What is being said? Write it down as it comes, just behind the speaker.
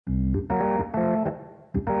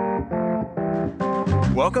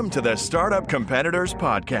Welcome to the Startup Competitors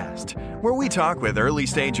Podcast, where we talk with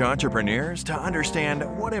early-stage entrepreneurs to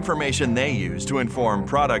understand what information they use to inform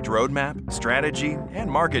product roadmap, strategy, and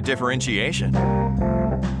market differentiation.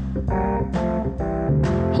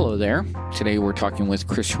 Hello there. Today we're talking with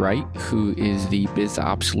Chris Wright, who is the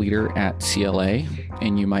BizOps leader at CLA.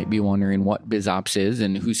 And you might be wondering what BizOps is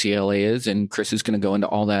and who CLA is, and Chris is going to go into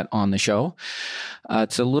all that on the show.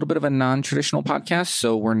 It's a little bit of a non-traditional podcast,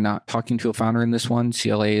 so we're not talking to a founder in this one.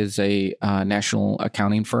 CLA is a national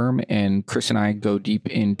accounting firm, and Chris and I go deep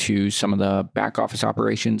into some of the back office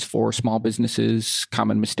operations for small businesses,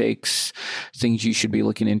 common mistakes, things you should be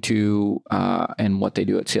looking into, and what they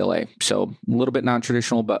do at CLA. So a little bit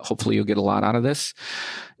non-traditional, but hopefully you'll get a lot out of this.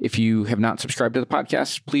 If you have not subscribed to the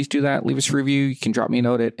podcast, please do that. Leave us a review. You can drop me a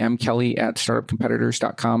note at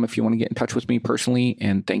mkelly@startupcompetitors.com if you want to get in touch with me personally.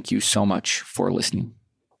 And thank you so much for listening.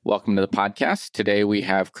 Welcome to the podcast. Today we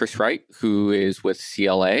have Chris Wright, who is with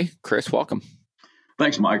CLA. Chris, welcome.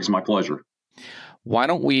 Thanks, Mike. It's my pleasure. Why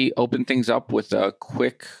don't we open things up with a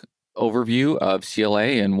quick overview of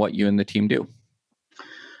CLA and what you and the team do?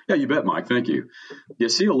 Yeah, you bet, Mike. Thank you. Yeah,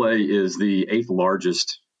 CLA is the 8th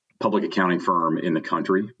largest public accounting firm in the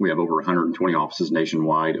country. We have over 120 offices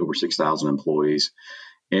nationwide, over 6,000 employees.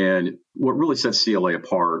 And what really sets CLA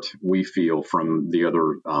apart, we feel, from the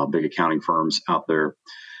other big accounting firms out there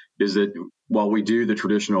is that while we do the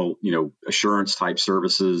traditional, assurance type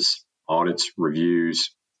services, audits,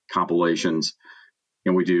 reviews, compilations,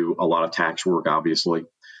 and we do a lot of tax work, obviously,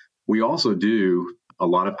 we also do a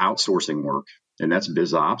lot of outsourcing work. And that's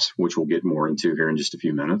BizOps, which we'll get more into here in just a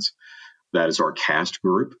few minutes. That is our CAST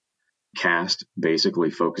group. CAST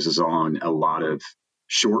basically focuses on a lot of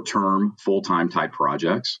short-term, full-time type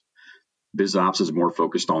projects. BizOps is more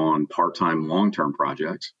focused on part-time, long-term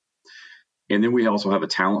projects. And then we also have a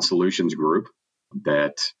talent solutions group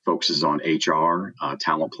that focuses on HR,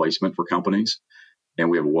 talent placement for companies. And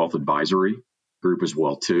we have a wealth advisory group as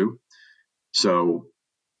well, too. So,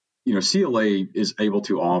 CLA is able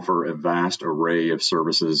to offer a vast array of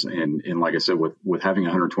services. And like I said, with having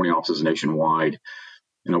 120 offices nationwide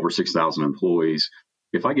and over 6,000 employees,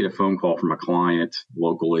 if I get a phone call from a client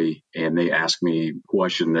locally and they ask me a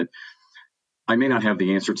question that I may not have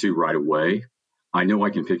the answer to right away, I know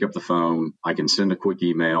I can pick up the phone, I can send a quick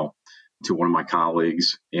email to one of my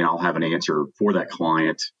colleagues, and I'll have an answer for that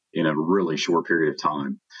client in a really short period of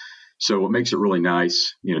time. So it makes it really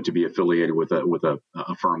nice, to be affiliated with a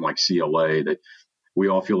firm like CLA, that we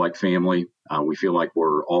all feel like family. We feel like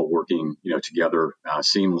we're all working, together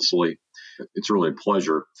seamlessly. It's really a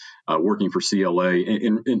pleasure working for CLA.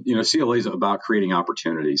 And CLA is about creating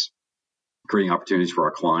opportunities for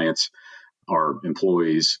our clients, our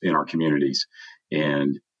employees, and our communities.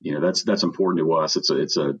 And that's important to us. It's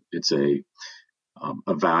a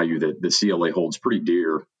value that the CLA holds pretty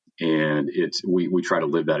dear. And we try to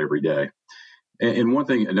live that every day. And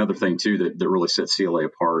another thing too, that really sets CLA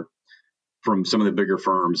apart from some of the bigger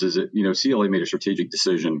firms is that, CLA made a strategic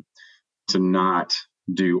decision to not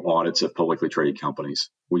do audits of publicly traded companies.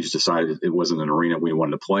 We just decided it wasn't an arena we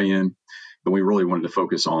wanted to play in, and we really wanted to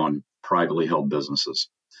focus on privately held businesses.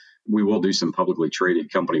 We will do some publicly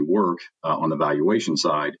traded company work on the valuation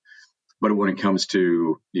side, but when it comes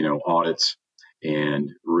to, audits and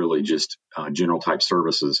really just general type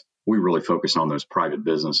services, we really focus on those private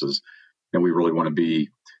businesses. And we really want to be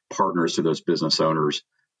partners to those business owners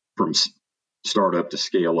from startup to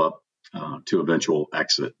scale up to eventual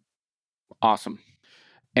exit. Awesome.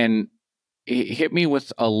 And hit me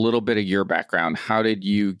with a little bit of your background. How did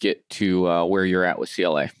you get to where you're at with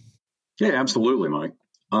CLA? Yeah, absolutely, Mike.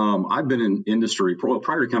 I've been in industry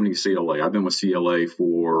prior to coming to CLA. I've been with CLA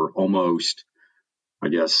for almost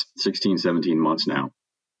 16, 17 months now.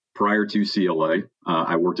 Prior to CLA,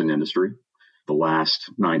 I worked in industry. The last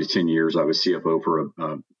 9 to 10 years, I was CFO for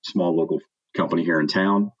a small local company here in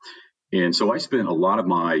town. And so I spent a lot of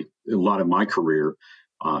my career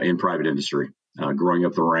in private industry, growing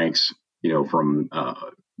up the ranks, from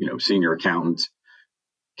senior accountant,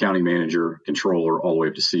 county manager, controller, all the way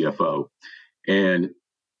up to CFO. And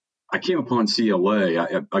I came upon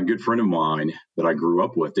CLA. A good friend of mine that I grew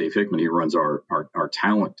up with, Dave Hickman, he runs our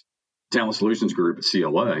talent solutions group at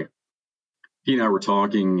CLA. He and I were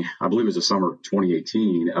talking, I believe it was the summer of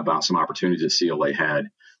 2018, about some opportunities that CLA had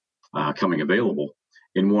coming available.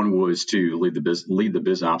 And one was to lead the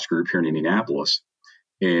BizOps group here in Indianapolis.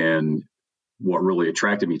 And what really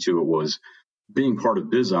attracted me to it was being part of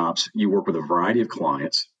BizOps, you work with a variety of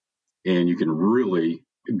clients, and you can really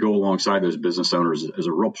go alongside those business owners as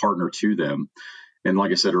a real partner to them. And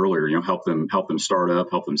like I said earlier, help them start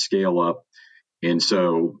up, help them scale up. And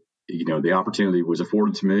so the opportunity was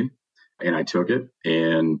afforded to me, and I took it.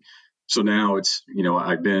 And so now it's,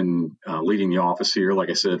 I've been leading the office here, like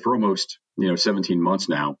I said, for almost, 17 months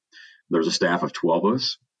now. There's a staff of 12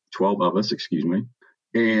 of us, excuse me.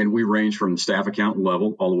 And we range from staff accountant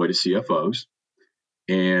level all the way to CFOs.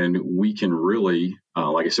 And we can really,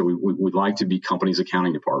 like I said, we'd like to be companies'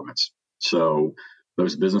 accounting departments. So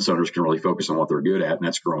those business owners can really focus on what they're good at, and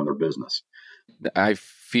that's growing their business. I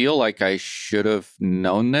feel like I should have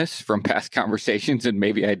known this from past conversations, and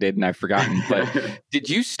maybe I did and I've forgotten. But did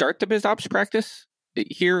you start the BizOps practice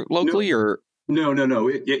here locally, or? No.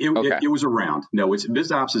 It was around. No,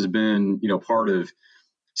 BizOps has been, part of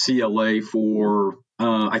CLA for,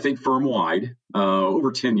 I think, firm-wide,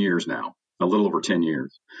 over 10 years now, a little over 10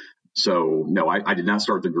 years. So no, I did not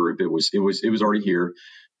start the group. It was already here.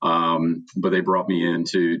 But they brought me in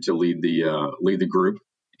to lead the group.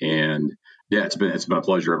 And yeah, it's been a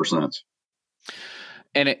pleasure ever since.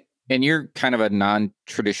 And you're kind of a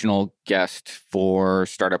non-traditional guest for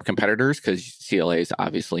startup competitors, because CLA is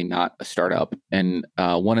obviously not a startup. And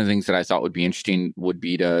one of the things that I thought would be interesting would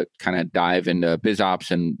be to kind of dive into BizOps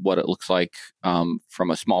and what it looks like from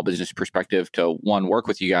a small business perspective to, one, work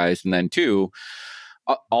with you guys, and then two,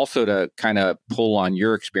 also to kind of pull on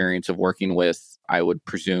your experience of working with, I would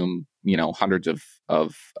presume, hundreds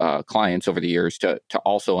of clients over the years to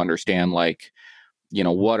also understand, like,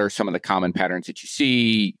 what are some of the common patterns that you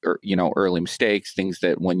see, or, early mistakes, things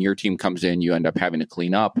that when your team comes in, you end up having to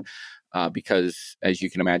clean up. Because as you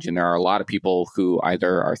can imagine, there are a lot of people who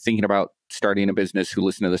either are thinking about starting a business who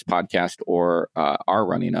listen to this podcast, or are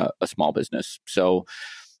running a small business. So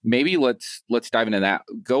maybe let's dive into that.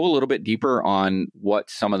 Go a little bit deeper on what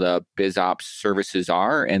some of the BizOps services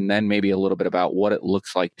are, and then maybe a little bit about what it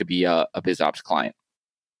looks like to be a BizOps client.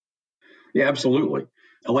 Yeah, absolutely.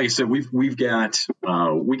 Like I said, we've got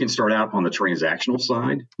we can start out on the transactional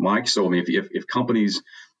side, Mike. So I mean, if companies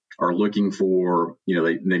are looking for,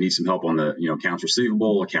 they need some help on the accounts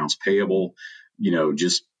receivable, accounts payable,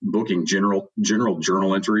 just booking general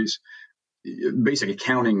journal entries, basic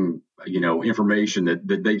accounting, information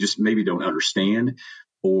that they just maybe don't understand,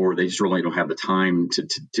 or they just really don't have the time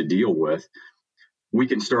to deal with. We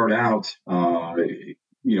can start out,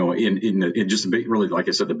 in just really, like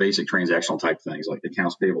I said, the basic transactional type things like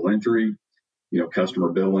accounts payable entry, customer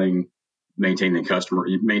billing, maintaining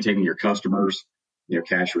your customers,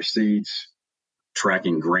 cash receipts,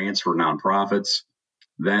 tracking grants for nonprofits,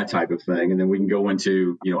 that type of thing. And then we can go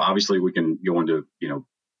into, obviously we can go into,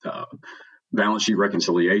 balance sheet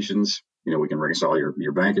reconciliations. We can reconcile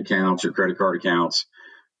your bank accounts, your credit card accounts,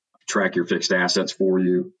 track your fixed assets for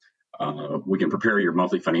you. We can prepare your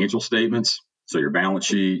monthly financial statements. So your balance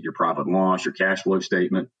sheet, your profit and loss, your cash flow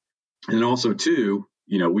statement. And then also too,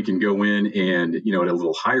 we can go in and, at a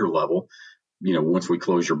little higher level, once we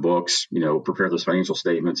close your books, prepare those financial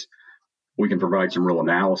statements, we can provide some real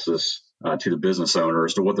analysis to the business owner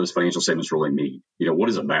as to what those financial statements really mean. What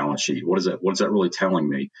is a balance sheet? What is that really telling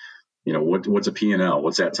me? What's a P&L?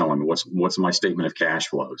 What's that telling me? What's my statement of cash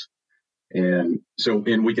flows? And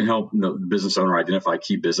we can help the business owner identify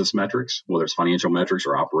key business metrics, whether it's financial metrics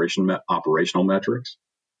or operational metrics.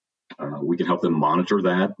 We can help them monitor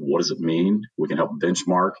that. What does it mean? We can help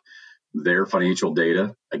benchmark their financial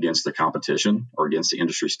data against the competition or against the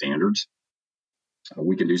industry standards.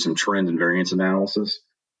 We can do some trend and variance analysis.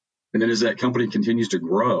 And then as that company continues to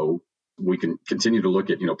grow, we can continue to look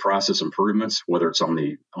at, process improvements, whether it's on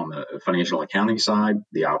the financial accounting side,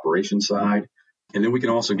 the operations side. And then we can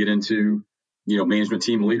also get into, management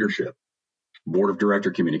team leadership, board of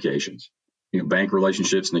director communications, bank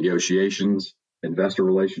relationships, negotiations, investor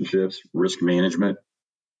relationships, risk management.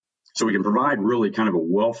 So we can provide really kind of a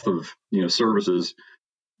wealth of, services,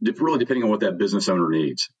 really depending on what that business owner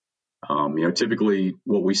needs. Typically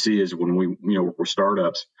what we see is when we're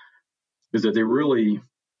startups is that they really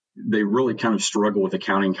kind of struggle with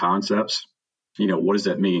accounting concepts. What does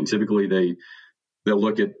that mean? Typically they'll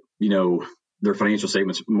look at, their financial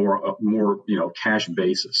statements more, cash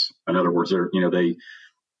basis. In other words,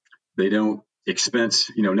 they don't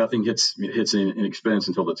expense, nothing hits an expense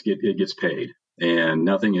until it gets paid, and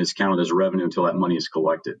nothing is counted as revenue until that money is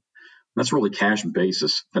collected. That's really cash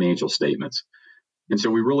basis financial statements. And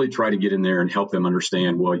so we really try to get in there and help them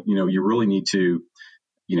understand, well, you really need to,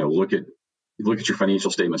 look at your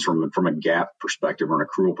financial statements from a GAAP perspective or an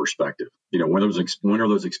accrual perspective. When are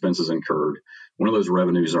those expenses incurred? When are those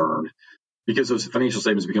revenues earned? Because those financial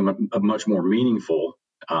statements become a much more meaningful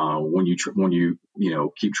when you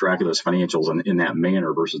keep track of those financials in that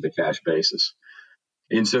manner versus the cash basis.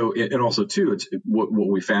 And so, and also too, it's what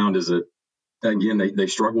we found is that, again, they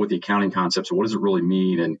struggle with the accounting concepts. So what does it really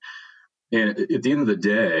mean? And And at the end of the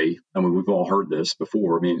day, I mean, we've all heard this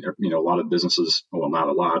before. I mean, a lot of businesses, well, not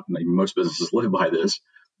a lot, maybe most businesses live by this,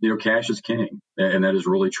 cash is king. And that is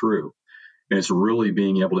really true. And it's really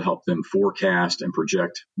being able to help them forecast and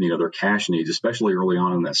project, their cash needs, especially early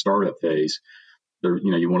on in that startup phase. There,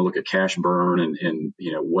 you want to look at cash burn and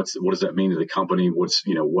what does that mean to the company?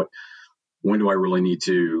 When do I really need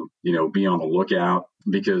to, be on the lookout?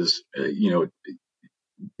 Because,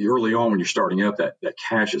 early on when you're starting up, that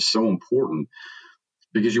cash is so important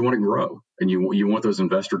because you want to grow and you want those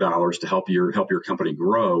investor dollars to help your company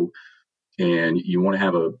grow, and you want to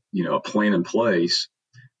have a plan in place,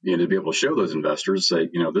 to be able to show those investors, say,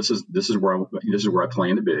 this is where I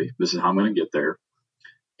plan to be, this is how I'm going to get there,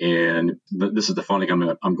 and this is the funding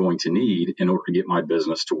I'm going to need in order to get my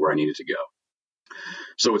business to where I need it to go.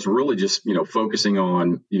 So it's really just focusing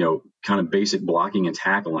on kind of basic blocking and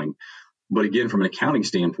tackling. But again, from an accounting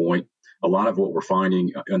standpoint, a lot of what we're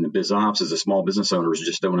finding in the BizOps is the small business owners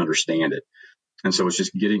just don't understand it. And so it's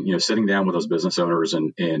just sitting down with those business owners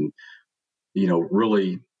and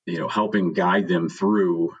really, helping guide them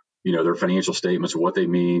through, their financial statements, what they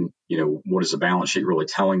mean, what is the balance sheet really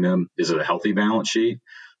telling them? Is it a healthy balance sheet?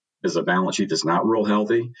 Is a balance sheet that's not real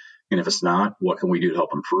healthy? And if it's not, what can we do to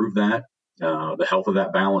help improve that, the health of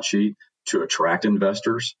that balance sheet to attract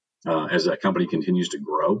investors as that company continues to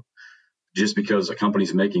grow? Just because a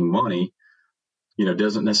company's making money,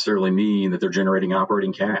 doesn't necessarily mean that they're generating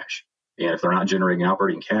operating cash. And if they're not generating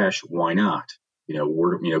operating cash, why not?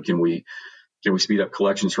 Can we speed up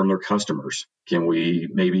collections from their customers? Can we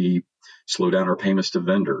maybe slow down our payments to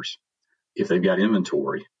vendors? If they've got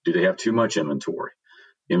inventory, do they have too much inventory?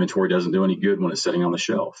 Inventory doesn't do any good when it's sitting on the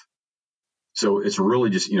shelf. So it's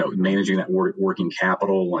really just, managing that working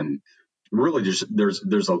capital, and really just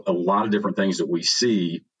there's a lot of different things that we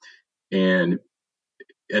see. And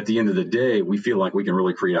at the end of the day, we feel like we can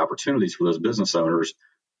really create opportunities for those business owners.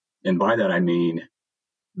 And by that, I mean,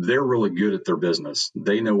 they're really good at their business.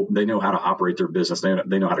 They know how to operate their business.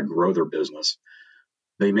 They know how to grow their business.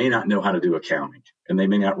 They may not know how to do accounting, and they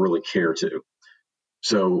may not really care to.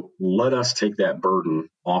 So let us take that burden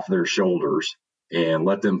off their shoulders and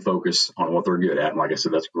let them focus on what they're good at. And like I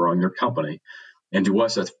said, that's growing their company. And to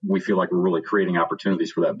us, we feel like we're really creating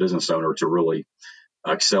opportunities for that business owner to really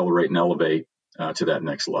accelerate and elevate to that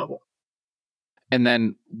next level. And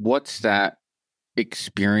then what's that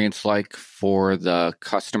experience like for the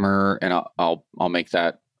customer? And I'll make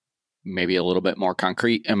that maybe a little bit more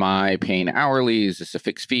concrete. Am I paying hourly? Is this a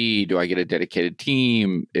fixed fee? Do I get a dedicated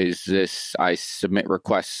team? Is this, I submit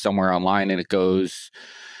requests somewhere online and it goes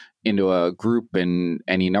into a group and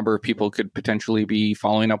any number of people could potentially be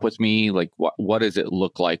following up with me? Like what does it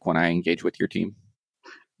look like when I engage with your team?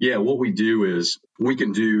 Yeah, what we do is we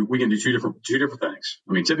can do two different things.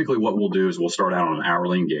 I mean, typically what we'll do is we'll start out on an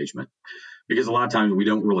hourly engagement, because a lot of times we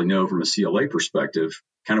don't really know from a CLA perspective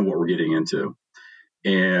kind of what we're getting into.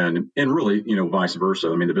 And really, vice versa.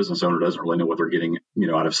 I mean, the business owner doesn't really know what they're getting,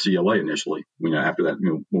 out of CLA initially, after that,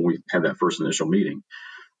 when we had that first initial meeting.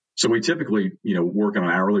 So we typically, work on an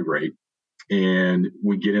hourly rate, and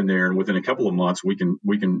we get in there, and within a couple of months, we can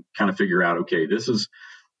kind of figure out, okay, this is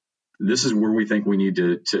where we think we need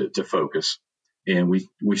to focus. And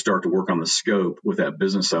we start to work on the scope with that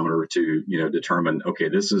business owner to, determine, okay,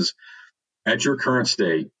 this is at your current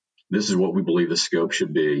state, this is what we believe the scope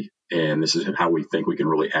should be. And this is how we think we can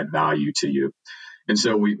really add value to you. And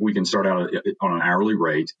so we can start out on an hourly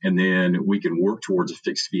rate, and then we can work towards a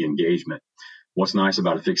fixed fee engagement. What's nice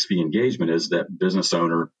about a fixed fee engagement is that business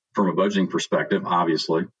owner, from a budgeting perspective,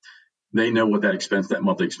 obviously, they know what that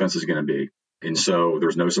monthly expense is going to be. And so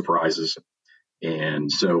there's no surprises. And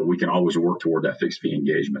so we can always work toward that fixed fee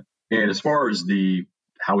engagement. And as far as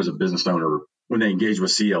how is a business owner, when they engage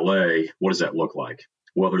with CLA, what does that look like?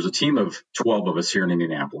 Well, there's a team of 12 of us here in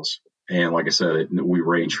Indianapolis. And like I said, we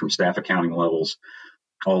range from staff accounting levels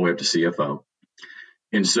all the way up to CFO.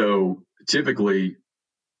 And so typically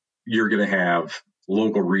you're going to have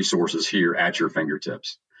local resources here at your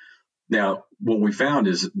fingertips. Now, what we found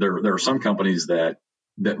is there are some companies that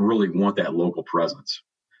really want that local presence.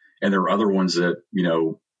 And there are other ones that,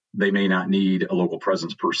 they may not need a local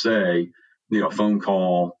presence per se, a phone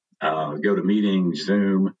call, go to meetings,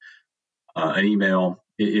 Zoom, an email,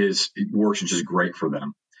 it works just great for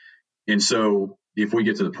them. And so if we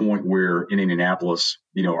get to the point where in Indianapolis,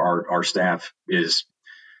 our staff is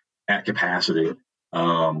at capacity,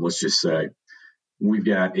 let's just say we've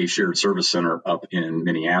got a shared service center up in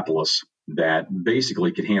Minneapolis that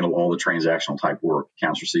basically can handle all the transactional type work,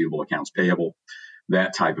 accounts receivable, accounts payable,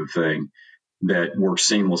 that type of thing, that works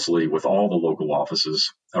seamlessly with all the local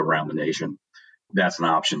offices around the nation. That's an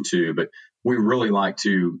option too. But we really like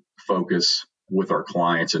to focus with our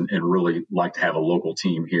clients and really like to have a local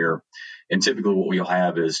team here. And typically what you'll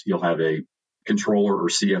have is you'll have a controller or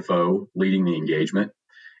CFO leading the engagement.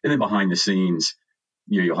 And then behind the scenes,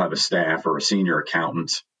 you'll have a staff or a senior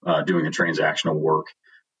accountant doing the transactional work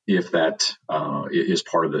if that is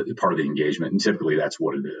part of the engagement. And typically that's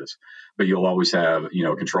what it is. But you'll always have,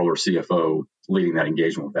 a controller, CFO leading that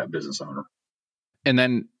engagement with that business owner. And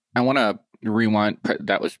then I want to rewind.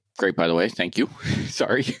 That was great, by the way. Thank you.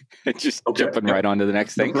 Sorry. Just jumping right on to the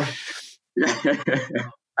next thing.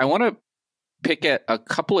 I want to pick at a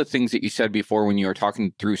couple of things that you said before when you were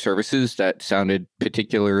talking through services that sounded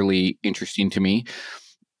particularly interesting to me.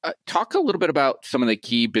 Talk a little bit about some of the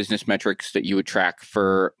key business metrics that you would track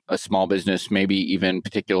for a small business, maybe even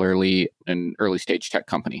particularly an early stage tech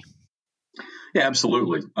company. Yeah,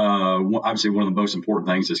 absolutely. Obviously, one of the most important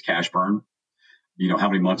things is cash burn. How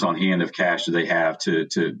many months on hand of cash do they have to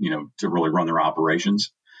really run their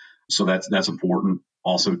operations? So that's important.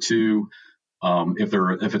 Also, too,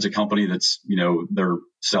 if it's a company that's they're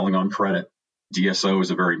selling on credit, DSO is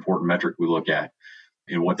a very important metric we look at.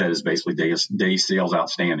 And what that is basically day sales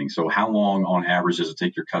outstanding. So how long on average does it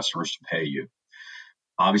take your customers to pay you?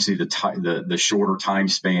 Obviously, the shorter time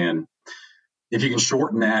span, if you can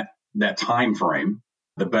shorten that time frame,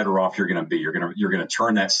 the better off you're going to be. You're going to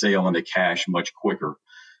turn that sale into cash much quicker.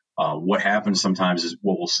 What happens sometimes is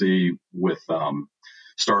what we'll see with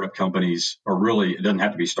startup companies, or really it doesn't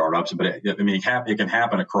have to be startups, but it can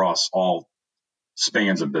happen across all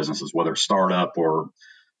spans of businesses, whether it's startup or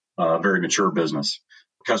very mature business.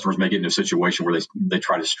 Customers may get into a situation where they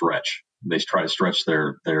try to stretch. They try to stretch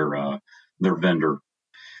their vendor.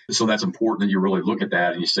 So that's important that you really look at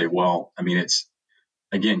that and you say, well, it's,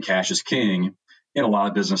 again, cash is king. And a lot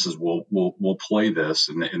of businesses will play this,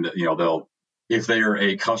 and they'll, if they're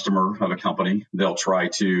a customer of a company, they'll try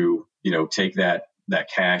to take that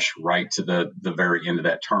cash right to the very end of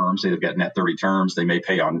that term. Say they've got net 30 terms, they may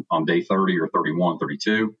pay on day 30 or 31,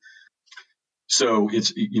 32. So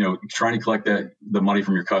it's, trying to collect the money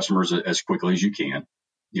from your customers as quickly as you can,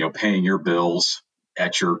 paying your bills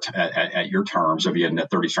at your terms. If you had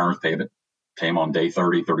net 30 terms, pay them on day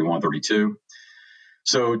 30, 31, 32.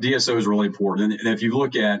 So DSO is really important. And if you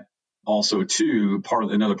look at also too,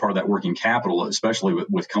 another part of that working capital, especially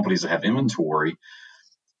with companies that have inventory,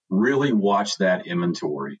 really watch that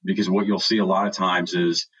inventory, because what you'll see a lot of times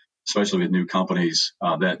is, especially with new companies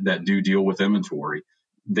that do deal with inventory,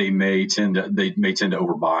 they may tend to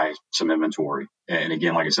overbuy some inventory. And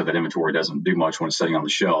again, like I said, that inventory doesn't do much when it's sitting on the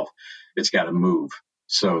shelf. It's got to move.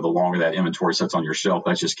 So the longer that inventory sits on your shelf,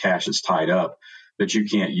 that's just cash that's tied up that you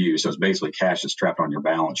can't use. So it's basically cash that's trapped on your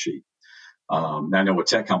balance sheet. Now, I know with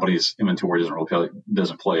tech companies, inventory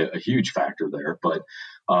doesn't play a huge factor there, but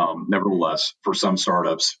nevertheless, for some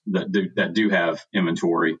startups that do have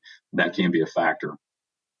inventory, that can be a factor.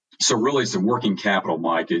 So really, it's the working capital,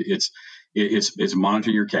 Mike. It's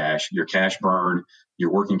monitor your cash burn,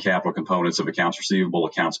 your working capital components of accounts receivable,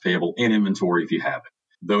 accounts payable, and inventory if you have it.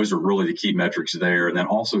 Those are really the key metrics there. And then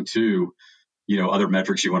also too, other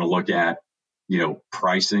metrics you want to look at,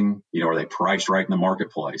 pricing, are they priced right in the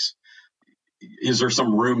marketplace? Is there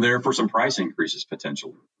some room there for some price increases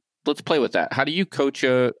potentially? Let's play with that. How do you coach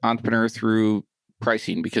an entrepreneur through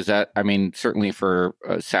pricing? Because certainly for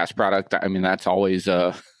a SaaS product, that's always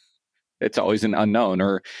it's always an unknown,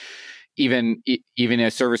 or even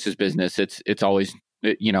a services business, it's always,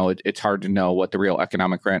 it's hard to know what the real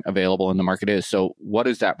economic rent available in the market is. So what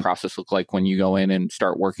does that process look like when you go in and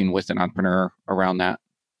start working with an entrepreneur around that?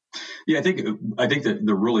 Yeah, I think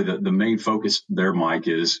that the main focus there, Mike,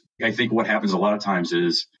 is I think what happens a lot of times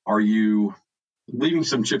is, are you leaving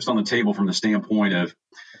some chips on the table from the standpoint of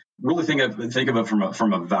really think of it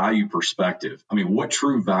from a value perspective? What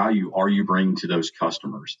true value are you bringing to those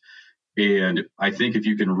customers? And I think if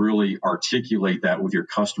you can really articulate that with your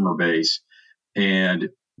customer base and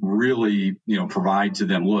really, provide to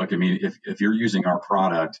them, look, if you're using our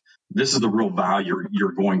product, this is the real value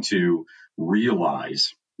you're going to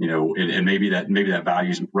realize. And maybe that value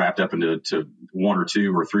is wrapped up into one or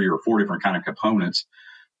two or three or four different kind of components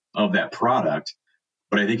of that product.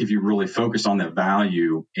 But I think if you really focus on that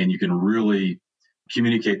value and you can really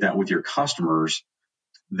communicate that with your customers,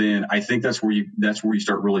 then I think that's where you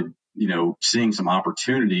start really, seeing some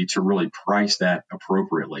opportunity to really price that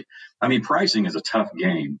appropriately. Pricing is a tough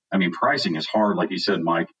game. Pricing is hard, like you said,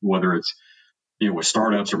 Mike, whether it's, with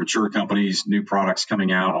startups or mature companies, new products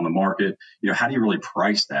coming out on the market, how do you really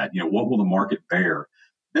price that? What will the market bear?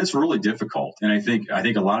 That's really difficult. And I think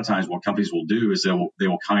a lot of times what companies will do is they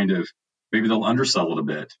will kind of, maybe they'll undersell it a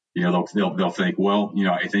bit. They'll think, well,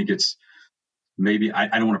 I think maybe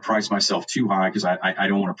I don't want to price myself too high because I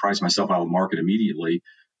don't want to price myself out of the market immediately.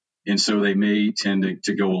 And so they may tend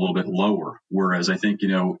to go a little bit lower. Whereas I think,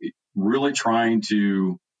 really trying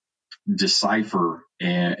to decipher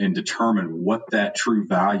and determine what that true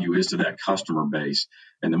value is to that customer base.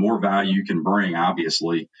 And the more value you can bring,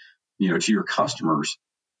 obviously, to your customers,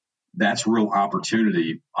 that's real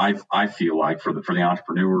opportunity. I feel like for the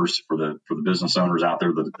entrepreneurs, for the business owners out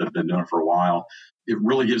there that have been doing it for a while, it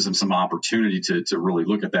really gives them some opportunity to really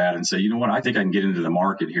look at that and say, you know what, I think I can get into the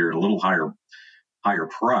market here at a little higher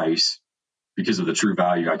price because of the true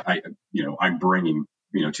value I'm bringing,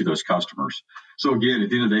 to those customers. So again, at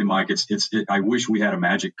the end of the day, Mike, I wish we had a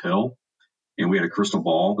magic pill and we had a crystal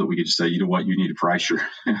ball that we could just say, you know what, you need to price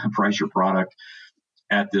your product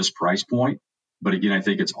at this price point. But again, I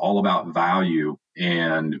think it's all about value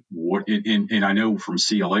and and I know from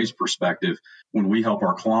CLA's perspective, when we help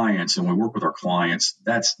our clients and we work with our clients,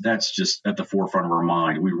 that's just at the forefront of our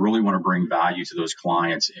mind. We really want to bring value to those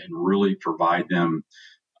clients and really provide them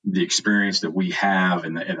the experience that we have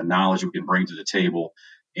and the knowledge we can bring to the table.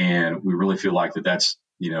 And we really feel like that's,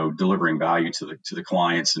 delivering value to the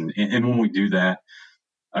clients. And when we do that,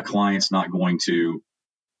 a client's not going to,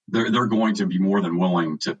 they're going to be more than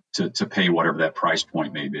willing to pay whatever that price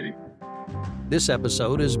point may be. This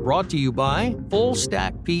episode is brought to you by Full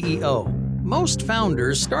Stack PEO. Most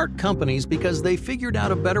founders start companies because they figured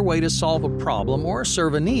out a better way to solve a problem or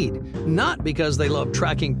serve a need, not because they love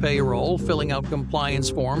tracking payroll, filling out compliance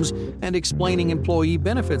forms, and explaining employee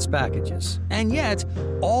benefits packages. And yet,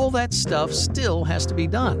 all that stuff still has to be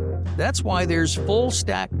done. That's why there's Full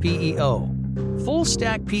Stack PEO. Full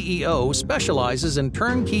Stack PEO specializes in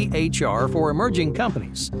turnkey HR for emerging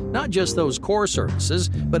companies, not just those core services,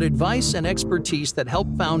 but advice and expertise that help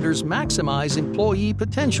founders maximize employee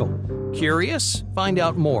potential. Curious? Find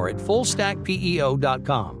out more at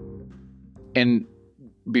fullstackpeo.com. And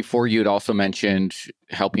before, you had also mentioned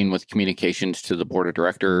helping with communications to the board of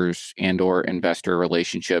directors and/or investor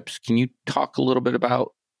relationships. Can you talk a little bit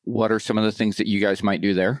about what are some of the things that you guys might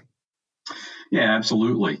do there? Yeah,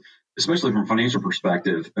 absolutely. Especially from a financial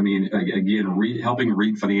perspective. I mean, again, helping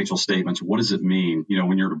read financial statements. What does it mean?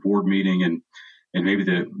 When you're at a board meeting and maybe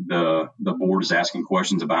the board is asking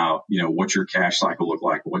questions about, what's your cash cycle look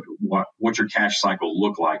like? What's your cash cycle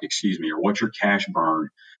look like? Or what's your cash burn?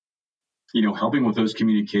 Helping with those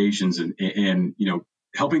communications and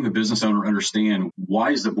helping the business owner understand,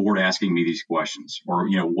 why is the board asking me these questions? Or,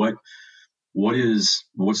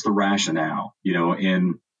 what's the rationale?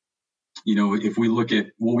 If we look at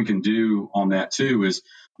what we can do on that too, is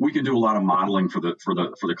we can do a lot of modeling for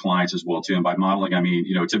the clients as well too. And by modeling, I mean,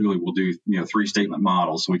 typically we'll do, 3-statement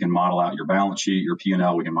models. So we can model out your balance sheet, your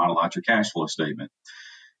P&L, we can model out your cash flow statement.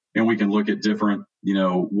 And we can look at different,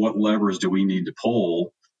 what levers do we need to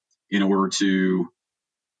pull in order to,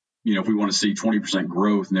 if we want to see 20%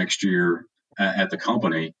 growth next year at the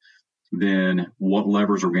company, then what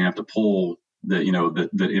levers are we going to have to pull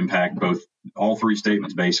that impact both all 3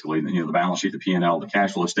 statements, basically, the balance sheet, the P&L, the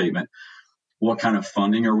cash flow statement. What kind of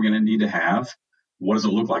funding are we going to need to have? What does it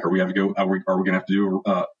look like? Are we going to have to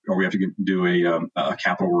do a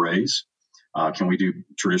capital raise? Can we do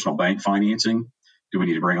traditional bank financing? Do we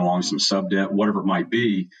need to bring along some sub debt? Whatever it might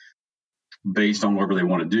be, based on whatever they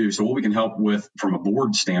want to do. So what we can help with from a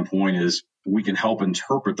board standpoint is we can help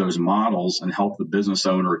interpret those models and help the business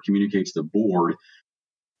owner communicate to the board,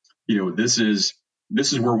 this is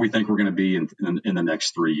where we think we're going to be in the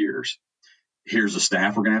next 3 years. Here's the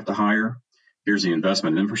staff we're going to have to hire. Here's the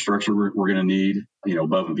investment in infrastructure we're going to need,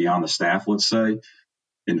 above and beyond the staff, let's say,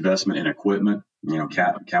 investment in equipment,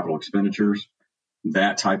 capital expenditures,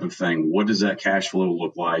 that type of thing. What does that cash flow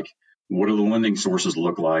look like? What do the lending sources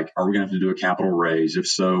look like? Are we going to have to do a capital raise? If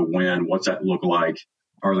so, when? What's that look like?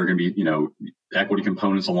 Are there going to be, equity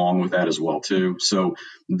components along with that as well too? So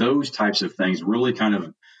those types of things really kind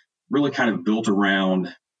of built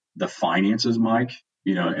around the finances, Mike,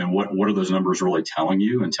 and what are those numbers really telling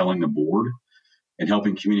you and telling the board, and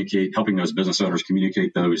helping those business owners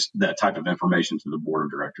communicate that type of information to the board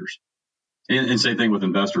of directors. And same thing with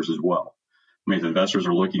investors as well. I mean, if investors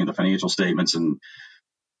are looking at the financial statements and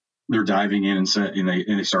they're diving in and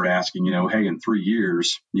they start asking, hey, in 3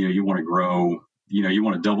 years, you want to grow, you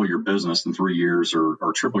want to double your business in 3 years or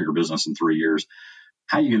triple your business in 3 years.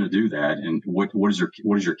 How are you going to do that? And what do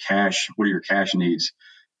your cash needs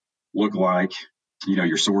look like?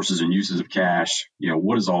 Your sources and uses of cash.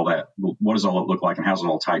 What does all that look like, and how's it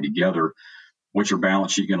all tied together? What's your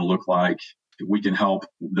balance sheet going to look like? We can help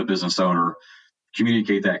the business owner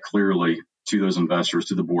communicate that clearly to those investors,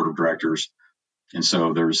 to the board of directors. And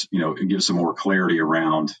so there's, it gives some more clarity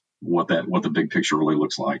around what the big picture really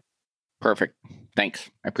looks like. Perfect. Thanks.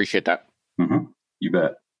 I appreciate that. Mm-hmm. You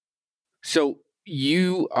bet. So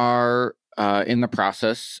you are in the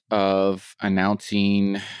process of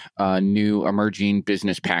announcing a new emerging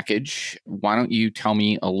business package. Why don't you tell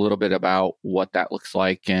me a little bit about what that looks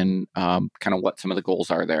like and kind of what some of the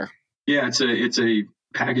goals are there? Yeah, it's a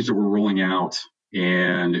package that we're rolling out,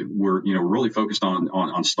 and we're really focused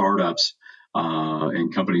on startups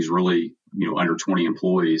and companies really under 20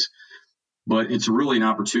 employees. But it's really an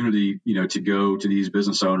opportunity to go to these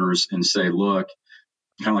business owners and say, look,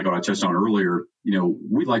 kind of like what I touched on earlier,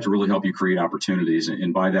 we'd like to really help you create opportunities.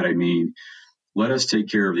 And by that, I mean, let us take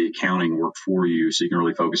care of the accounting work for you so you can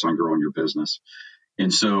really focus on growing your business.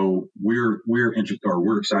 And so we're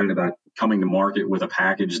excited about coming to market with a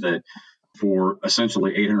package that for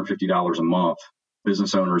essentially $850 a month,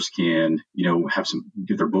 business owners can,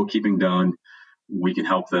 get their bookkeeping done. We can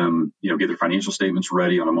help them, get their financial statements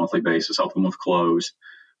ready on a monthly basis, help them with close.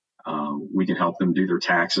 We can help them do their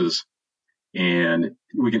taxes. And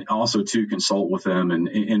we can also, consult with them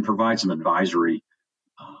and provide some advisory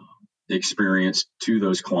experience to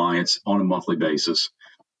those clients on a monthly basis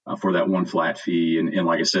for that one flat fee. And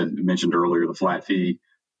like I mentioned earlier, the flat fee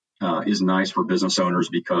is nice for business owners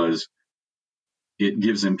because it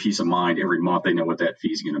gives them peace of mind every month. They know what that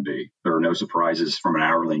fee is going to be. There are no surprises from an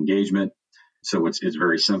hourly engagement. So it's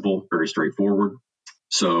very simple, very straightforward.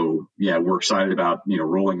 So yeah, we're excited about,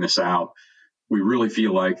 rolling this out. We really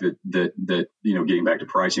feel like that getting back to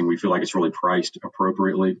pricing, we feel like it's really priced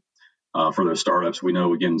appropriately for those startups. We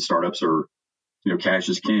know, again, startups are, cash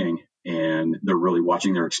is king, and they're really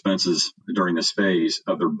watching their expenses during this phase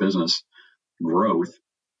of their business growth.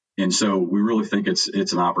 And so we really think it's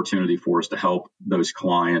an opportunity for us to help those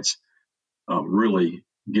clients really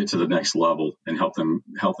get to the next level and help them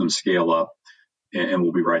scale up. And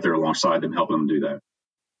we'll be right there alongside them, helping them do that.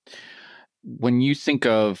 When you think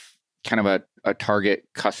of kind of a target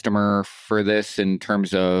customer for this in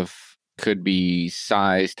terms of could be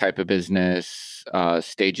size, type of business,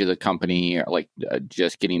 stage of the company, like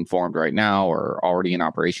just getting formed right now or already in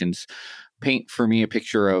operations, paint for me a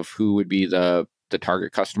picture of who would be the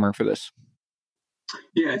target customer for this.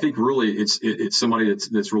 Yeah, I think really it's somebody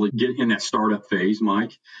that's really getting in that startup phase,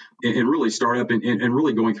 Mike, and really startup and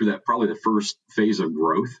really going through that, probably the first phase of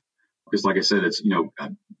growth. Because like I said, it's,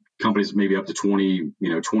 companies maybe up to 20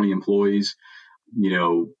 employees,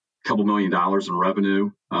 couple $1 million in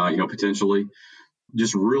revenue, potentially.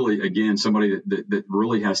 Just really, again, somebody that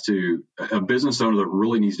really has to, a business owner that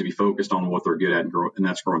really needs to be focused on what they're good at and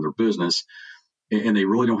that's growing their business. And they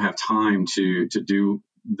really don't have time to do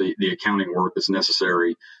the accounting work that's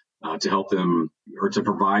necessary to help them or to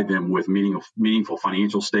provide them with meaningful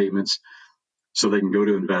financial statements so they can go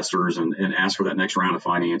to investors and ask for that next round of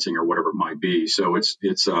financing or whatever it might be. So it's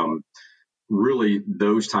really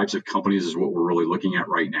those types of companies is what we're really looking at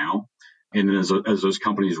right now. And then as those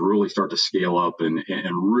companies really start to scale up and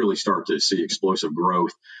really start to see explosive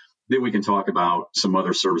growth, then we can talk about some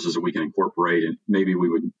other services that we can incorporate, and maybe we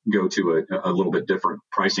would go to a little bit different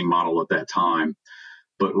pricing model at that time.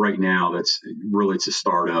 But right now, it's a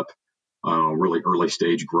startup, really early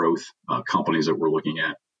stage growth companies that we're looking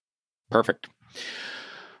at. Perfect.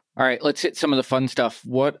 All right, let's hit some of the fun stuff.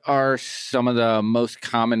 What are some of the most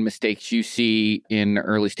common mistakes you see in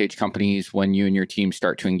early stage companies when you and your team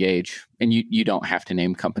start to engage? And you don't have to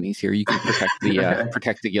name companies here. You can protect the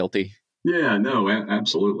protect the guilty. Yeah, no,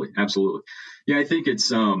 absolutely. Yeah, I think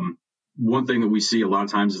it's one thing that we see a lot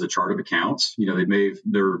of times is a chart of accounts. A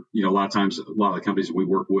lot of times, a lot of the companies that we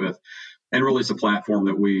work with, and really it's a platform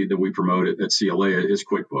that we promote at CLA is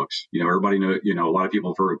QuickBooks. Everybody knows, a lot of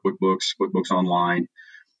people have heard of QuickBooks Online.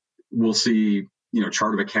 We'll see,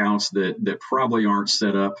 chart of accounts that probably aren't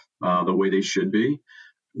set up the way they should be.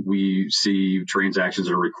 We see transactions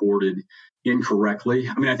that are recorded incorrectly.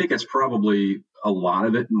 I mean, I think that's probably a lot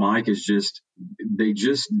of it, Mike, is they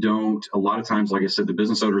just don't, a lot of times, like I said, the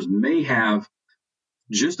business owners may have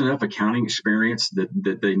just enough accounting experience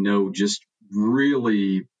that they know just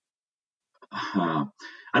really, I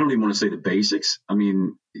don't even want to say the basics. I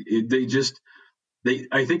mean,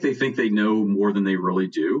 I think they think they know more than they really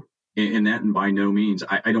do. And that, and by no means,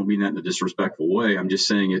 I don't mean that in a disrespectful way. I'm just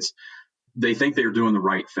saying they think they're doing the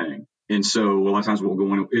right thing. And so a lot of times we'll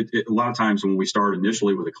go in, a lot of times when we start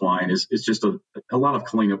initially with a client, it's just a lot of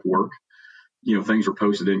cleanup work. Things are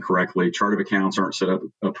posted incorrectly. Chart of accounts aren't set up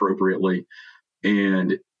appropriately.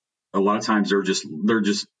 And a lot of times they're just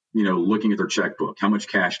looking at their checkbook. How much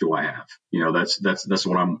cash do I have? That's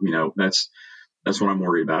what I'm, that's what I'm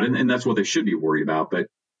worried about. And that's what they should be worried about. But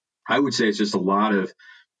I would say it's just a lot of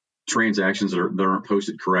transactions that aren't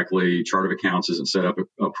posted correctly. Chart of accounts isn't set up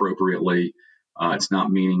appropriately. It's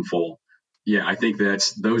not meaningful. Yeah, I think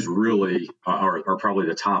those really are probably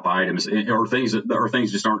the top items, or things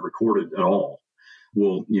just aren't recorded at all.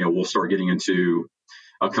 We'll start getting into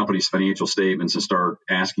a company's financial statements and start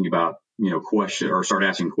asking about start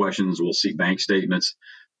asking questions. We'll see bank statements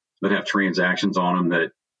that have transactions on them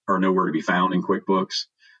that are nowhere to be found in QuickBooks.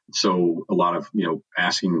 So a lot of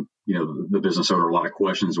asking the business owner a lot of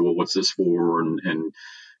questions. Well, what's this for, and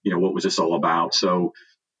what was this all about? So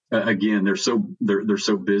again, they're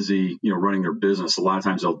so busy, running their business. A lot of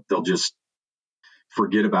times they'll just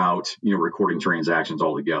forget about, recording transactions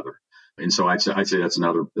altogether. And so I'd say that's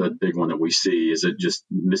another big one that we see, is it just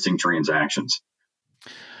missing transactions.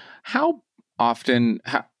 How often?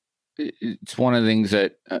 It's one of the things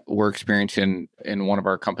that we're experiencing in one of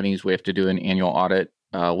our companies. We have to do an annual audit,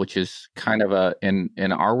 which is kind of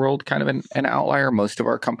in our world, kind of an outlier. Most of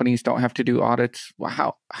our companies don't have to do audits.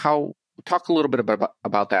 How talk a little bit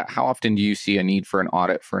about that. How often do you see a need for an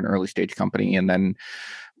audit for an early stage company? And then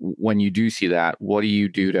when you do see that, what do you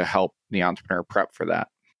do to help the entrepreneur prep for that?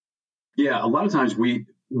 Yeah, a lot of times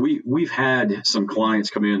we've had some clients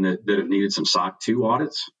come in that have needed some SOC 2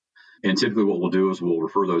 audits. And typically what we'll do is we'll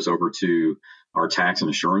refer those over to our tax and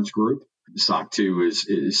assurance group. SOC 2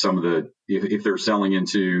 is some of if they're selling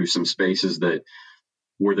into some spaces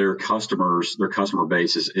where their customer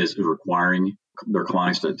base is requiring their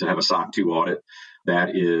clients to have a SOC 2 audit.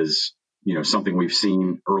 That is, something we've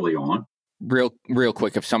seen early on. Real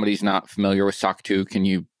quick, if somebody's not familiar with SOC 2, can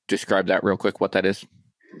you describe that real quick, what that is?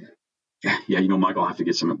 Yeah, Mike, I'll have to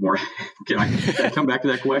get some more. Can I come back to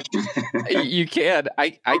that question? You can.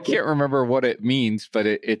 I can't remember what it means, but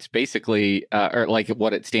it's basically or like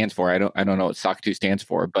what it stands for. I don't know what SOC 2 stands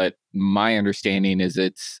for, but my understanding is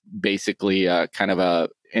it's basically kind of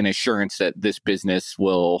an assurance that this business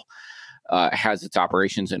will has its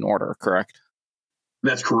operations in order. Correct?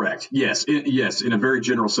 That's correct. Yes. Yes. In a very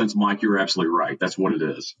general sense, Mike, you're absolutely right. That's what it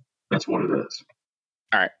is. All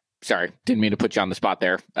right. Sorry, didn't mean to put you on the spot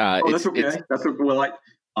there. That's okay. Well,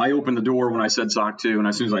 I opened the door when I said SOC 2, and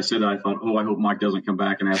as soon as I said it, I thought, I hope Mike doesn't come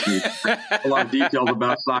back and ask me a lot of details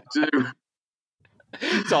about SOC 2.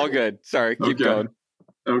 It's all good. Sorry, keep going.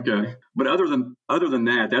 Okay, but other than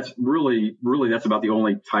that, that's really that's about the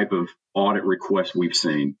only type of audit request we've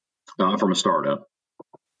seen from a startup.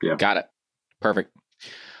 Yeah, got it. Perfect.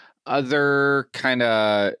 Other kind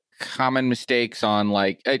of common mistakes on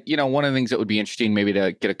one of the things that would be interesting maybe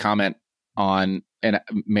to get a comment on, and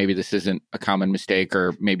maybe this isn't a common mistake,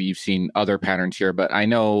 or maybe you've seen other patterns here, but I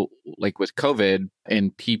know like with COVID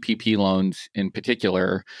and PPP loans in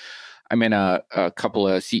particular, I'm in a couple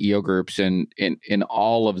of CEO groups, and in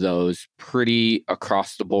all of those, pretty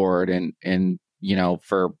across the board, and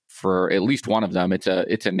for at least one of them, it's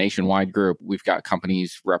a nationwide group. We've got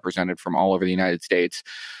companies represented from all over the United States.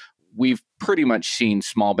 We've pretty much seen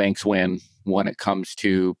small banks win when it comes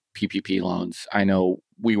to PPP loans. I know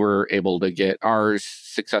we were able to get ours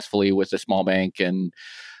successfully with a small bank, and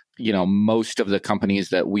most of the companies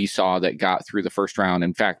that we saw that got through the first round,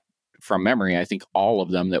 in fact, from memory, I think all of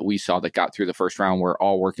them that we saw that got through the first round were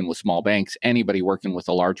all working with small banks. Anybody working with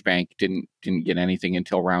a large bank didn't get anything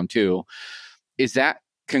until round 2. Is that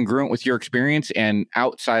congruent with your experience? And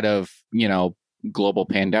outside of global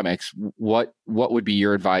pandemics, what would be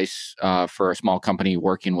your advice for a small company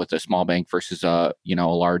working with a small bank versus a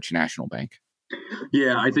large national bank?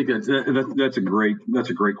 Yeah, I think that's a great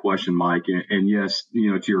question, Mike. And yes,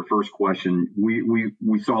 to your first question, we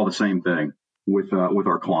saw the same thing with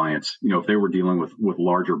our clients. If they were dealing with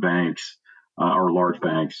larger banks or large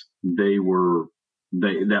banks,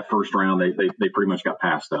 that first round they pretty much got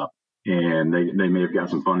passed up, and they may have got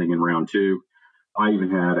some funding in round 2. I even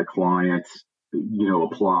had a client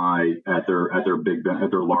apply at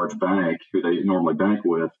their large bank who they normally bank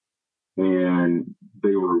with, and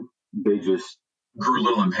they just grew a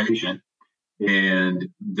little impatient, and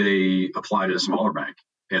they applied at a smaller bank,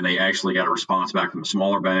 and they actually got a response back from the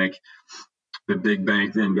smaller bank. The big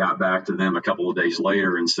bank then got back to them a couple of days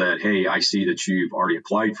later and said, "Hey, I see that you've already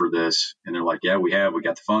applied for this." And they're like, "Yeah, we have. We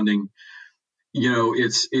got the funding."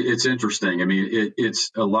 It's interesting. I mean,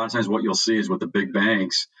 it's a lot of times what you'll see is with the big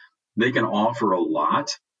banks, they can offer a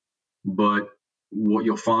lot, but what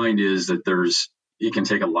you'll find is that it can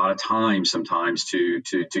take a lot of time sometimes to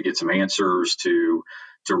get some answers to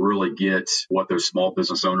really get what those small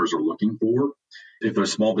business owners are looking for. If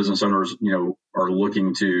those small business owners, are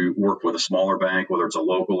looking to work with a smaller bank, whether it's a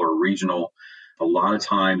local or regional, a lot of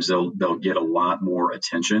times they'll get a lot more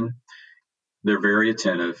attention. They're very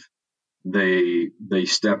attentive. They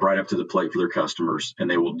step right up to the plate for their customers, and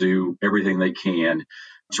they will do everything they can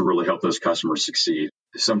to really help those customers succeed.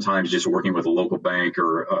 Sometimes just working with a local bank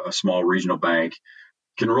or a small regional bank,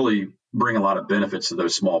 can really bring a lot of benefits to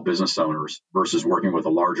those small business owners versus working with a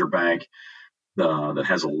larger bank that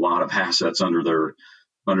has a lot of assets under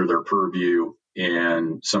their purview.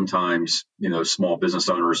 And sometimes, small business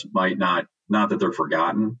owners might not that they're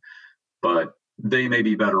forgotten, but they may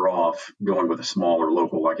be better off going with a smaller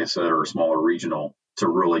local, like I said, or a smaller regional to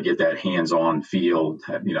really get that hands-on feel,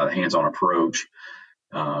 the hands-on approach,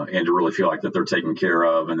 and to really feel like that they're taken care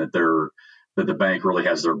of and that the bank really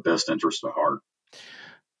has their best interest at heart.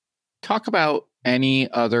 Talk about any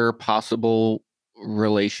other possible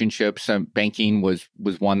relationships. Banking was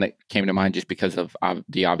one that came to mind just because of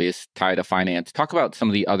the obvious tie to finance. Talk about some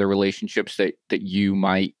of the other relationships that you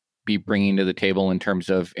might be bringing to the table in terms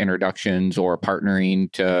of introductions or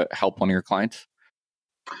partnering to help one of your clients.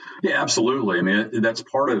 Yeah, absolutely. I mean, that's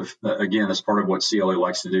part of what CLA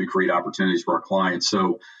likes to do, create opportunities for our clients.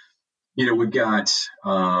 So, we've got,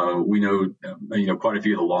 we know quite a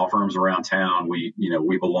few of the law firms around town. We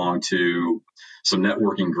belong to some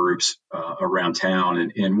networking groups around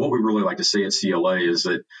town. And what we really like to say at CLA is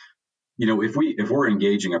that, if we're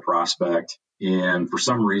engaging a prospect and for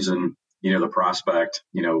some reason, the prospect,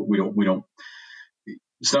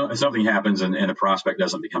 something happens and the prospect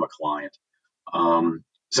doesn't become a client.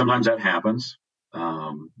 Sometimes that happens.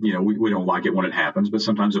 We don't like it when it happens, but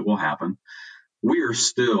sometimes it will happen. We are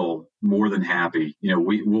still more than happy.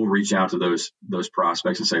 We'll reach out to those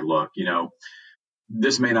prospects and say, look,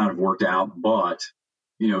 this may not have worked out, but,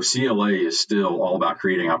 CLA is still all about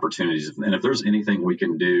creating opportunities. And if there's anything we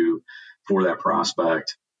can do for that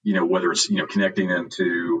prospect, whether it's, connecting them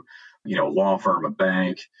to, a law firm, a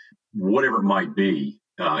bank, whatever it might be,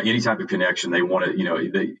 any type of connection they want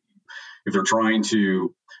to, if they're trying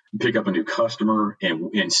to pick up a new customer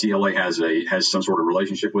and CLA has some sort of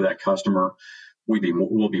relationship with that customer,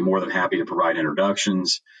 we'll be more than happy to provide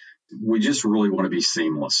introductions. We just really want to be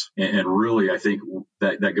seamless. And really, I think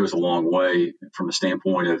that goes a long way from the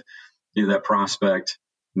standpoint of, that prospect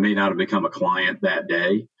may not have become a client that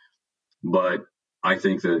day, but I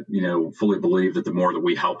think that, fully believe that the more that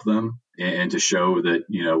we help them and to show that,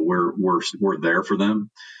 we're there for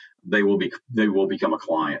them, they will become a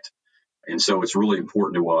client. And so it's really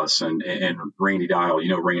important to us. And Randy Dial,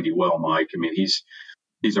 Randy well, Mike. I mean, he's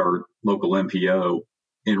our local MPO,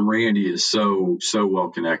 and Randy is so well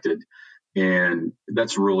connected. And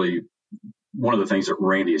that's really one of the things that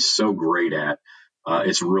Randy is so great at.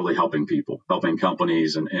 It's really helping people, helping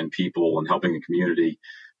companies and people, and helping the community,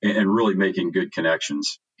 and really making good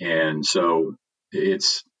connections. And so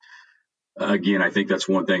it's, again, I think that's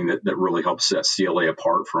one thing that really helps set CLA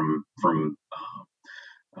apart from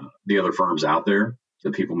the other firms out there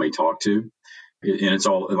that people may talk to. And it's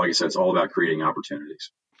all, like I said, it's all about creating opportunities.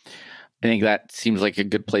 I think that seems like a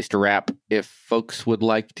good place to wrap. If folks would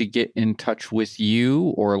like to get in touch with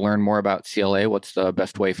you or learn more about CLA, what's the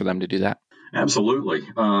best way for them to do that? Absolutely.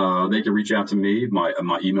 They can reach out to me.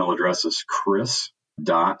 My email address is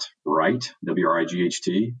chris.wright,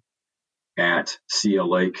 WRIGHT, at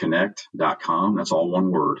CLAconnect.com. That's all one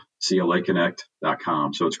word,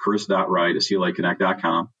 CLAconnect.com. So it's chris.wright at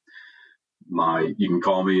CLAconnect.com. You can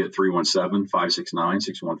call me at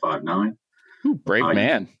 317-569-6159. Ooh, brave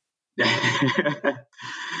man.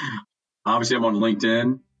 Obviously, I'm on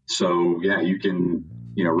LinkedIn. So, yeah, you can,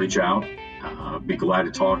 reach out. Be glad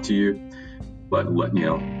to talk to you.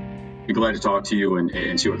 Be glad to talk to you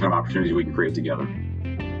and see what kind of opportunities we can create together.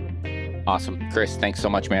 Awesome. Chris, thanks so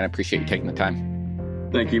much, man. I appreciate you taking the time.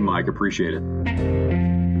 Thank you, Mike. Appreciate it.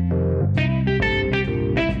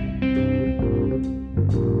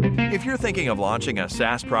 If you're thinking of launching a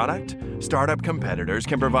SaaS product, Startup Competitors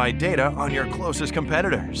can provide data on your closest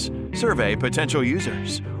competitors, survey potential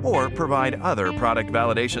users, or provide other product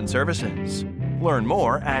validation services. Learn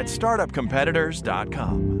more at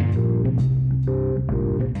startupcompetitors.com.